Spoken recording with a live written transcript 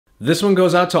This one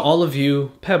goes out to all of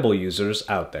you Pebble users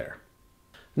out there.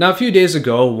 Now, a few days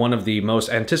ago, one of the most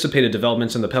anticipated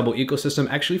developments in the Pebble ecosystem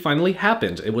actually finally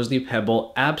happened. It was the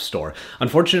Pebble App Store.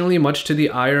 Unfortunately, much to the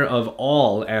ire of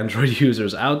all Android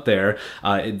users out there,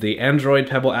 the Android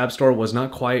Pebble App Store was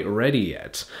not quite ready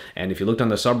yet. And if you looked on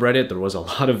the subreddit, there was a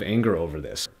lot of anger over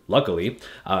this. Luckily,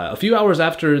 a few hours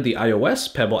after the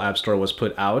iOS Pebble App Store was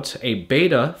put out, a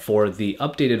beta for the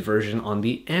updated version on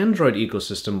the Android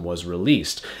ecosystem was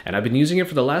released. And I've been using it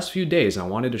for the last few days, and I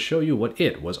wanted to show you what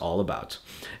it was all about.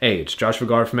 Hey, it's Josh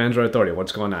Vergara from Android Authority.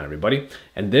 What's going on, everybody?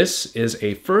 And this is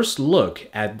a first look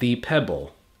at the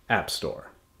Pebble App Store.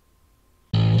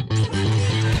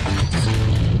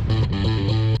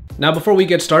 Now, before we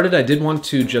get started, I did want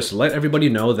to just let everybody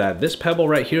know that this Pebble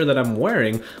right here that I'm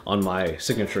wearing on my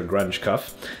signature grunge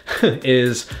cuff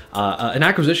is an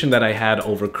acquisition that I had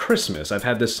over Christmas. I've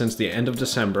had this since the end of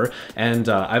December, and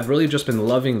I've really just been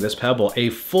loving this Pebble. A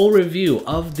full review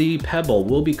of the Pebble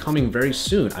will be coming very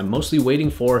soon. I'm mostly waiting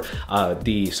for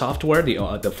the software, the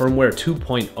firmware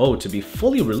 2.0 to be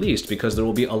fully released, because there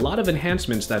will be a lot of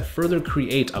enhancements that further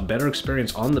create a better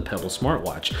experience on the Pebble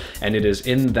smartwatch. And it is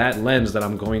in that lens that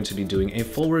I'm going to be doing a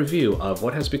full review of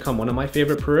what has become one of my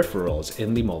favorite peripherals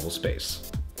in the mobile space.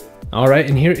 All right,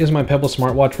 and here is my Pebble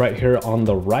smartwatch right here on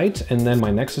the right, and then my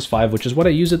Nexus 5, which is what I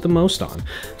use it the most on.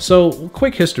 So,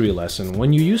 quick history lesson.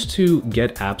 When you used to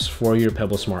get apps for your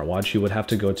Pebble smartwatch, you would have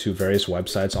to go to various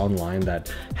websites online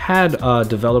that had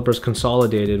developers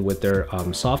consolidated with their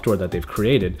software that they've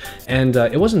created. And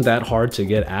it wasn't that hard to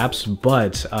get apps,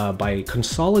 but by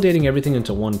consolidating everything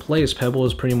into one place, Pebble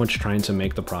is pretty much trying to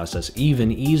make the process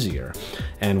even easier.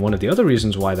 And one of the other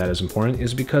reasons why that is important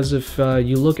is because if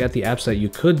you look at the apps that you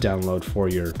could download for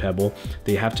your Pebble,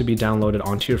 they have to be downloaded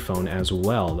onto your phone as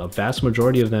well. The vast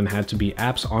majority of them had to be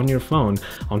apps on your phone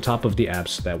on top of the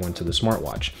apps that went to the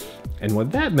smartwatch. And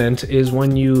what that meant is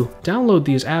when you download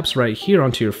these apps right here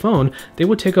onto your phone, they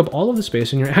would take up all of the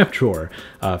space in your app drawer.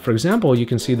 For example, you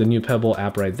can see the new Pebble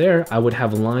app right there. I would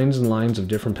have lines and lines of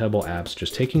different Pebble apps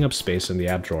just taking up space in the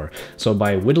app drawer. So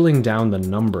by whittling down the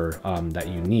number that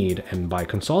you need, and by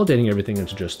consolidating everything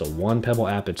into just the one Pebble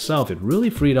app itself, it really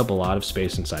freed up a lot of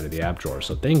space inside of the app drawer.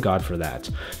 So thank God for that.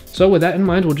 So with that in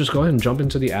mind, we'll just go ahead and jump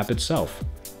into the app itself.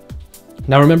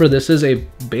 Now remember, this is a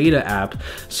beta app,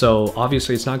 so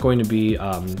obviously it's not going to be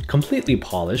completely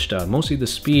polished. Mostly the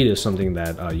speed is something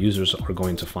that users are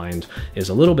going to find is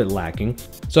a little bit lacking.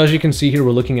 So as you can see here,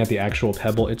 we're looking at the actual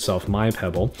Pebble itself, my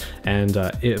Pebble. And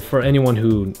for anyone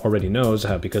who already knows,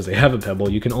 because they have a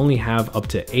Pebble, you can only have up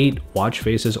to 8 watch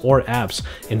faces or apps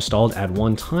installed at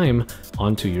one time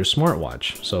onto your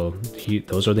smartwatch. So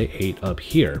those are the 8 up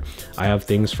here. I have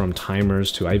things from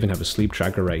timers to, I even have a sleep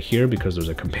tracker right here because there's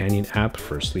a companion app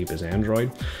for sleep is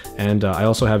Android. And I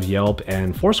also have Yelp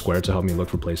and Foursquare to help me look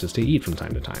for places to eat from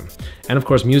time to time. And of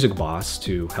course, Music Boss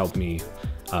to help me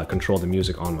control the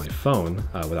music on my phone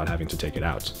without having to take it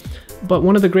out. But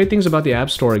one of the great things about the App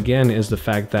Store, again, is the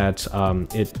fact that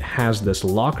it has this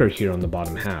locker here on the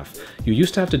bottom half. You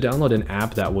used to have to download an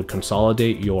app that would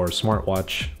consolidate your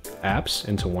smartwatch apps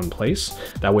into one place.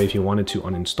 That way, if you wanted to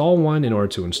uninstall one in order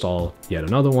to install yet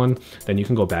another one, then you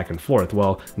can go back and forth.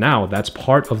 Well, now that's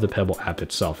part of the Pebble app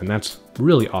itself, and that's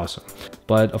really awesome.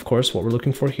 But of course, what we're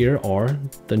looking for here are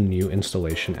the new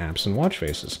installation apps and watch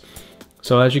faces.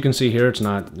 So as you can see here, it's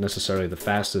not necessarily the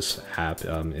fastest app.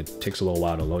 It takes a little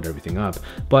while to load everything up.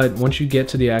 But once you get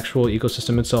to the actual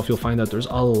ecosystem itself, you'll find that there's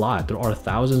a lot. There are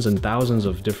thousands and thousands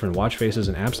of different watch faces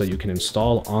and apps that you can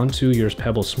install onto your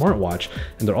Pebble smartwatch,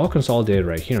 and they're all consolidated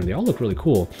right here, and they all look really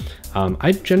cool.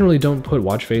 I generally don't put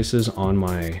watch faces on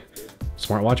my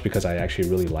smartwatch because I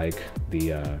actually really like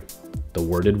the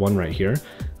worded one right here.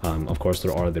 Of course,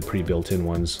 there are the pre-built-in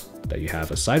ones that you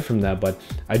have aside from that, but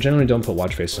I generally don't put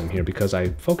watch faces on here because I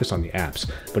focus on the apps.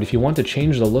 But if you want to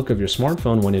change the look of your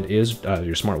smartphone when it is,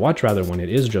 your smartwatch rather, when it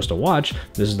is just a watch,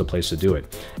 this is the place to do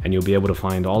it. And you'll be able to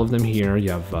find all of them here.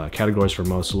 You have categories for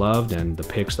most loved and the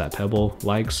picks that Pebble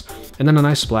likes, and then a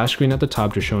nice splash screen at the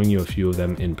top just showing you a few of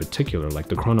them in particular, like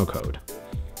the chrono code.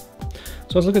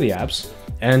 So let's look at the apps.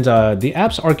 And the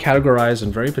apps are categorized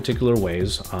in very particular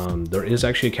ways. There is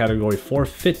actually a category for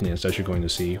fitness, as you're going to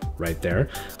see right there.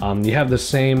 You have the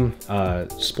same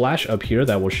splash up here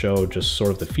that will show just sort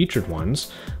of the featured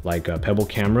ones, like Pebble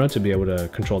Camera to be able to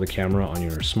control the camera on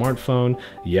your smartphone,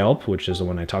 Yelp, which is the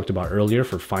one I talked about earlier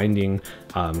for finding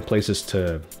places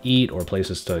to eat or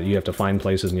places to, you have to find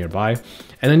places nearby.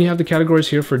 And then you have the categories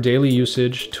here for daily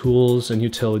usage, tools and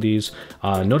utilities,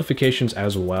 notifications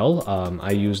as well.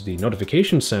 I use the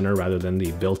notification center rather than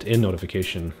the built-in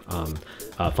notification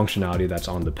functionality that's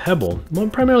on the Pebble, well,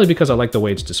 primarily because I like the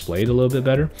way it's displayed a little bit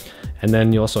better. And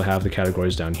then you also have the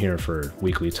categories down here for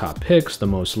weekly top picks, the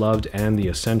most loved, and the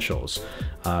essentials.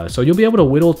 So you'll be able to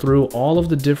whittle through all of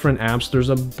the different apps. There's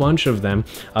a bunch of them.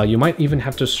 You might even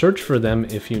have to search for them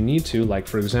if you need to. Like,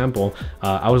 for example,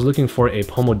 I was looking for a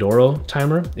Pomodoro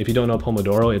timer. If you don't know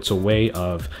Pomodoro, it's a way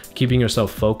of keeping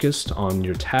yourself focused on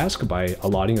your task by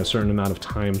allotting a certain amount of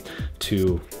time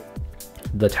to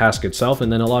the task itself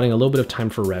and then allotting a little bit of time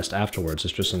for rest afterwards.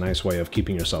 It's just a nice way of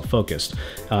keeping yourself focused.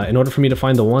 In order for me to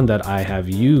find the one that I have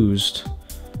used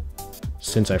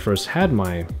since I first had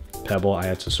my Pebble, I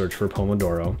had to search for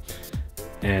Pomodoro,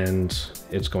 and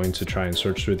it's going to try and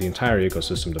search through the entire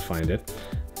ecosystem to find it.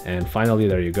 And finally,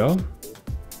 there you go.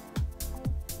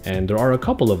 And there are a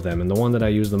couple of them, and the one that I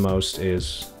use the most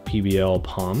is PBL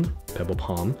Palm, Pebble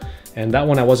Palm. And that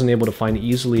one I wasn't able to find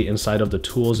easily inside of the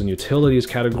tools and utilities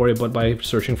category, but by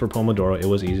searching for Pomodoro, it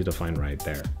was easy to find right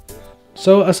there.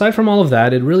 So aside from all of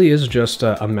that, it really is just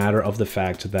a matter of the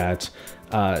fact that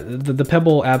the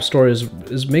Pebble App Store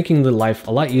is making the life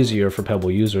a lot easier for Pebble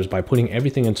users by putting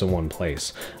everything into one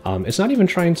place. It's not even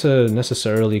trying to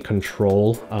necessarily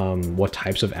control what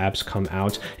types of apps come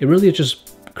out. It really is just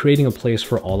creating a place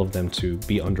for all of them to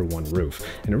be under one roof,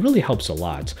 and it really helps a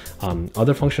lot.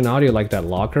 Other functionality like that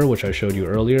locker, which I showed you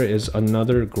earlier, is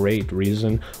another great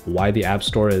reason why the App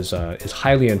Store is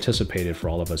highly anticipated for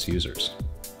all of us users.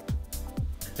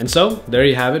 And so there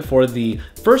you have it for the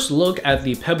first look at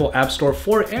the Pebble App Store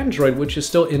for Android, which is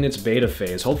still in its beta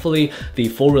phase. Hopefully the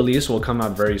full release will come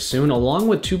out very soon, along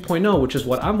with 2.0, which is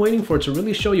what I'm waiting for to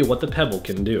really show you what the Pebble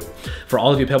can do. For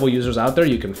all of you Pebble users out there,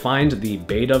 you can find the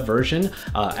beta version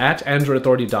at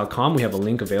androidauthority.com. We have a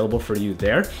link available for you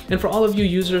there. And for all of you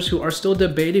users who are still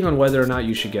debating on whether or not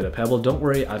you should get a Pebble, don't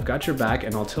worry, I've got your back,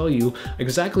 and I'll tell you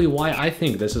exactly why I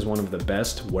think this is one of the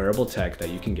best wearable tech that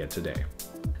you can get today.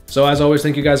 So as always,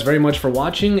 thank you guys very much for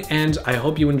watching, and I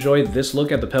hope you enjoyed this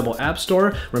look at the Pebble App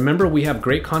Store. Remember, we have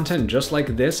great content just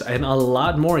like this and a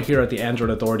lot more here at the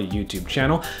Android Authority YouTube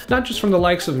channel, not just from the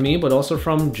likes of me, but also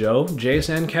from Joe, Jace,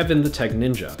 and Kevin the Tech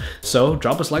Ninja. So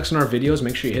drop us likes on our videos,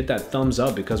 make sure you hit that thumbs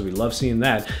up because we love seeing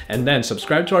that, and then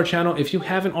subscribe to our channel if you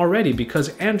haven't already,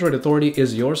 because Android Authority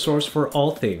is your source for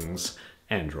all things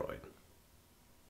Android.